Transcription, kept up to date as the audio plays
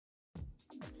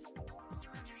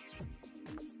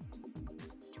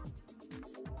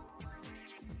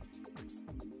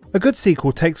A good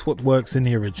sequel takes what works in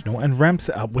the original and ramps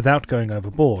it up without going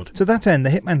overboard. To that end, The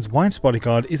Hitman's Wife's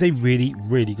Bodyguard is a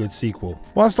really good sequel.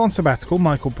 Whilst on sabbatical,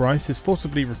 Michael Bryce is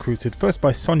forcibly recruited first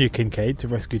by Sonia Kincaid to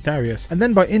rescue Darius, and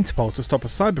then by Interpol to stop a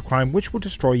cybercrime which will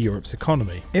destroy Europe's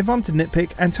economy. If I'm to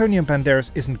nitpick, Antonio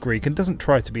Banderas isn't Greek and doesn't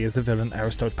try to be as a villain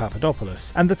Aristotle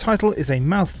Papadopoulos, and the title is a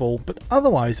mouthful, but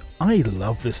otherwise I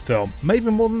love this film,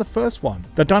 maybe more than the first one.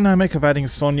 The dynamic of adding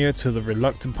Sonia to the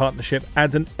reluctant partnership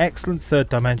adds an excellent third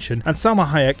dimension, and Salma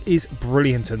Hayak is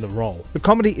brilliant in the role. The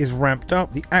comedy is ramped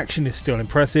up, the action is still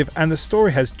impressive, and the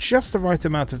story has just the right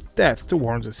amount of depth to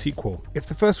warrant a sequel. If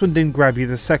the first one didn't grab you,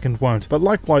 the second won't, but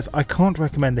likewise I can't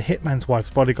recommend The Hitman's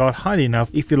Wife's Bodyguard highly enough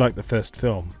if you like the first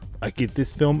film. I give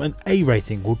this film an A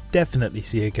rating, will definitely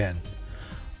see again.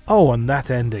 Oh, and that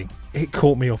ending, it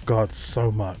caught me off guard so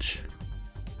much.